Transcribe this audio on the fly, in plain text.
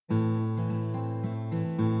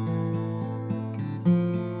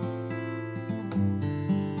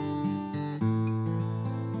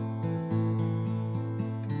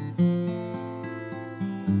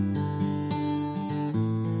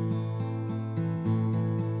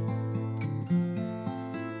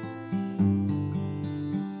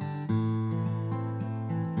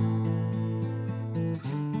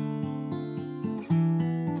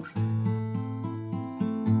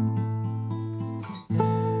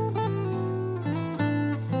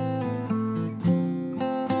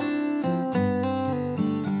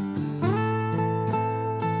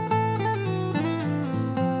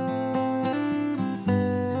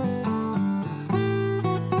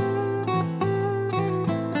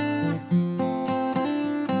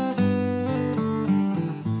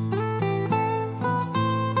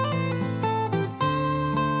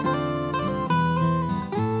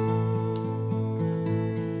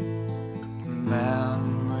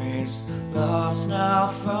memories lost now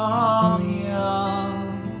from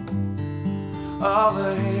young, of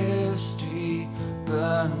a history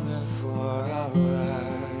burned before our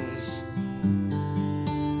eyes.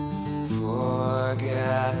 Forgetting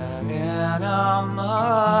our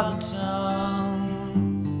mother tongue,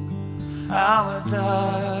 our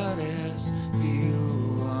daughter's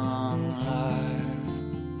view on life.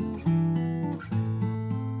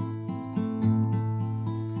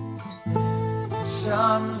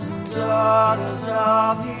 Sons and daughters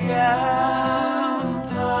of the empire,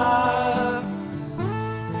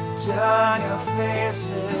 turn your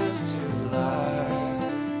faces to life.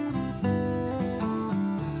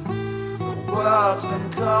 The world's been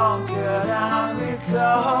conquered and we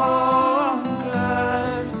conquered,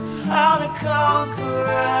 and the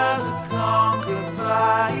conquerors are conquered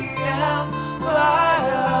by the empire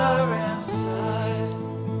inside.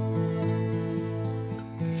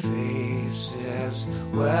 Faces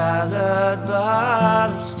weathered by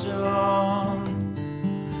the storm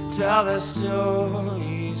tell their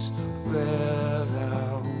stories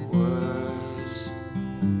without words.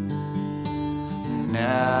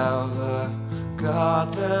 Never got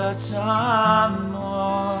the time to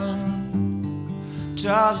mourn,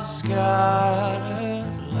 jobs are scattered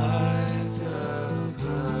like the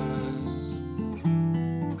birds.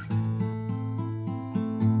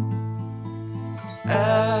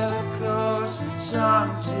 Echoes sung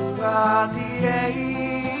throughout the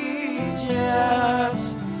ages,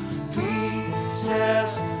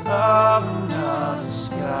 pieces of another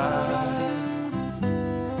sky.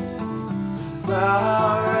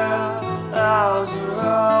 Parallels are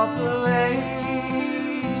all pervasive,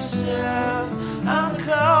 and the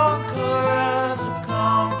conquerors are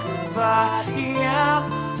conquered by the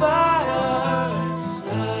empire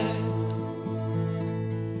inside.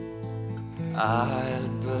 I'd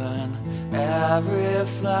burn every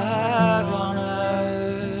flag on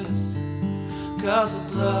earth, 'cause the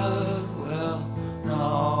blood will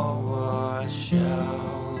not wash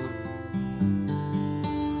out.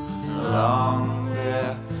 Long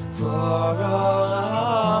before all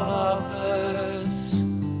of our births,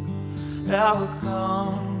 there were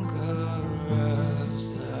conquerors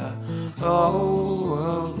the whole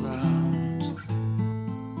world round.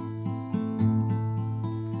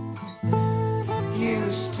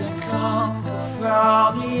 Used to conquer from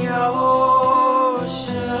the ocean,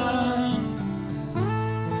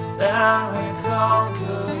 then we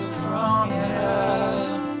conquered from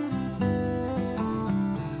here.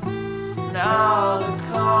 Now the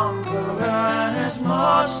conqueror is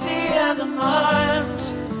mostly in the mind,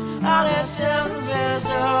 and it's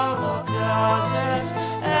invisible 'cause it's